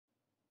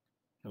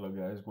Hello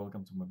guys,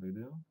 welcome to my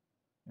video.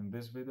 In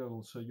this video I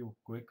will show you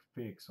a quick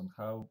fix on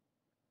how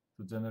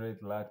to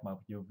generate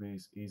Lightmap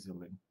UVs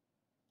easily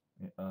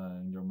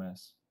in your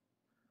mesh.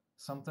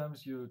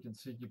 Sometimes you can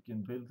see you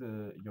can build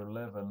your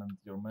level and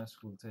your mesh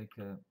will take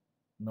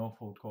no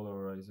full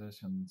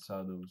colorization and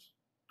shadows.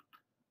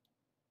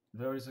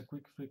 There is a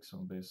quick fix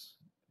on this.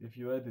 If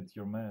you edit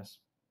your mesh,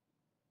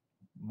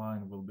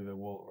 mine will be the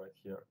wall right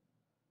here.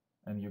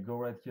 And you go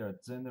right here,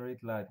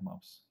 generate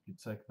lightmaps. You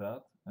check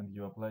that and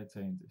you apply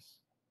changes.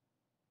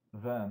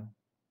 Then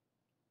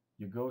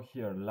you go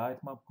here,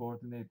 Lightmap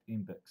coordinate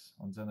index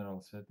on general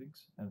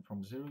settings, and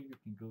from 0 you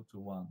can go to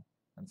 1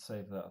 and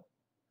save that.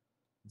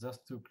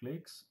 Just 2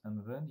 clicks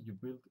and then you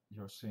build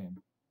your scene.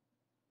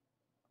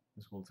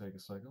 This will take a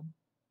second.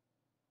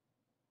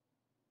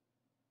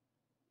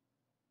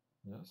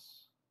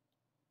 Yes.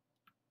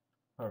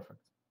 Perfect.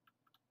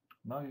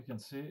 Now you can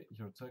see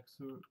your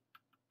texture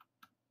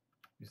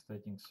is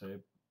taking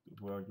shape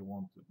where you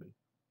want to be.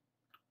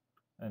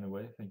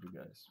 Anyway, thank you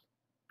guys.